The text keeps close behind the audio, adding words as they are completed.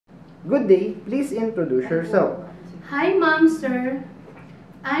Good day. Please introduce yourself. Hi, Mom, Sir.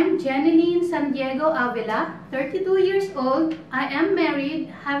 I'm Jeneline San Diego Avila, 32 years old. I am married,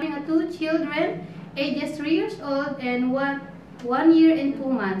 having two children, ages 3 years old and 1 year and 2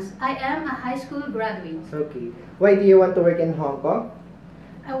 months. I am a high school graduate. Okay. Why do you want to work in Hong Kong?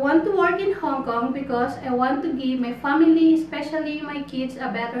 I want to work in Hong Kong because I want to give my family, especially my kids,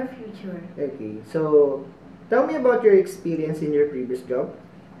 a better future. Okay. So, tell me about your experience in your previous job.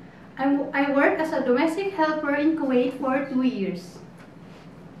 I worked as a domestic helper in Kuwait for 2 years.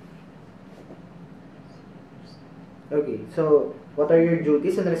 Okay. So, what are your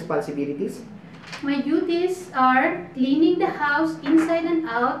duties and responsibilities? My duties are cleaning the house inside and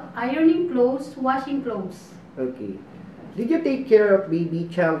out, ironing clothes, washing clothes. Okay. Did you take care of baby,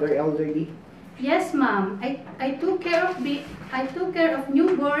 child, or elderly? Yes, Mom. I took care of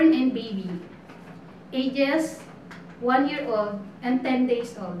newborn and baby, ages 1 year old and 10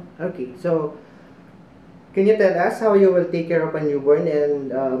 days old. Okay. So, can you tell us how you will take care of a newborn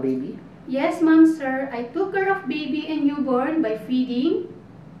and baby? Yes, Mom, Sir. I took care of baby and newborn by feeding,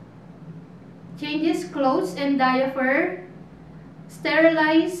 changes clothes and diaper,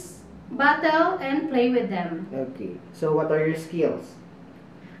 sterilize, bottle, and play with them. Okay. So, what are your skills?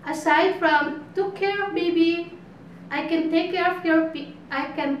 Aside from took care of baby, I can take care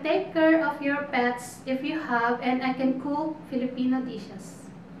of your pets if you have, and I can cook Filipino dishes.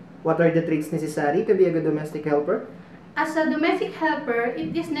 What are the traits necessary to be a good domestic helper? As a domestic helper,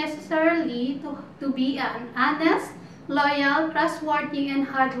 it is necessarily to be an honest, loyal, trustworthy, and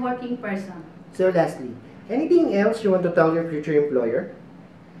hardworking person. So, lastly, anything else you want to tell your future employer?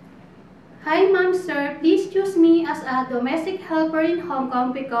 Hi, Ma'am, Sir. Please choose me as a domestic helper in Hong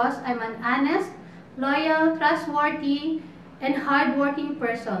Kong because I'm an honest, loyal, trustworthy, and hardworking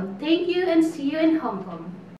person. Thank you and see you in Hong Kong.